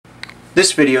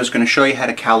This video is going to show you how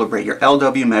to calibrate your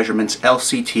LW Measurements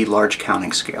LCT large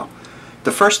counting scale.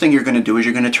 The first thing you're going to do is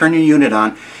you're going to turn your unit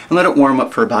on and let it warm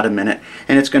up for about a minute,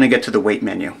 and it's going to get to the weight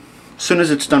menu. As soon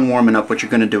as it's done warming up, what you're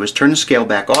going to do is turn the scale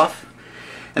back off,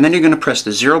 and then you're going to press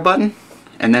the 0 button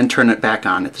and then turn it back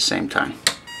on at the same time.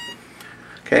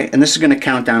 Okay, and this is going to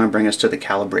count down and bring us to the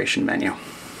calibration menu.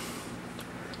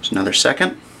 Just another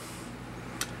second.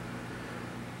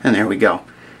 And there we go.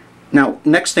 Now,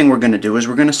 next thing we're going to do is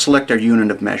we're going to select our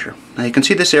unit of measure. Now you can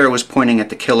see this arrow is pointing at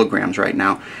the kilograms right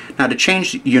now. Now to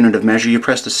change the unit of measure, you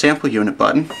press the sample unit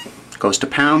button, it goes to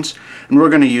pounds, and we're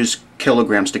going to use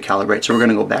kilograms to calibrate, so we're going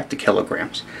to go back to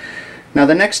kilograms. Now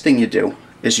the next thing you do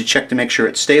is you check to make sure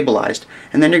it's stabilized,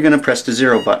 and then you're going to press the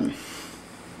 0 button.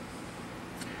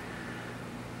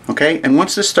 Okay, and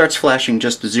once this starts flashing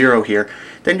just the 0 here,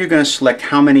 then you're going to select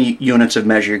how many units of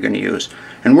measure you're going to use.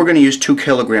 And we're going to use 2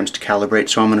 kilograms to calibrate,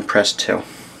 so I'm going to press 2.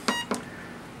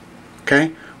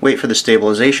 Okay, wait for the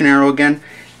stabilization arrow again,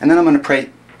 and then I'm going to press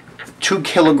 2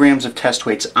 kilograms of test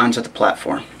weights onto the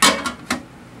platform.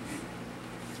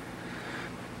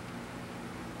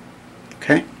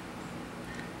 Okay,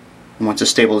 and once the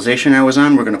stabilization arrow is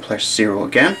on, we're going to press 0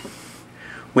 again.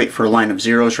 Wait for a line of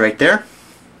zeros right there.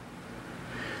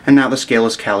 And now the scale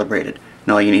is calibrated.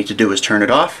 And all you need to do is turn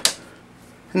it off,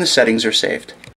 and the settings are saved.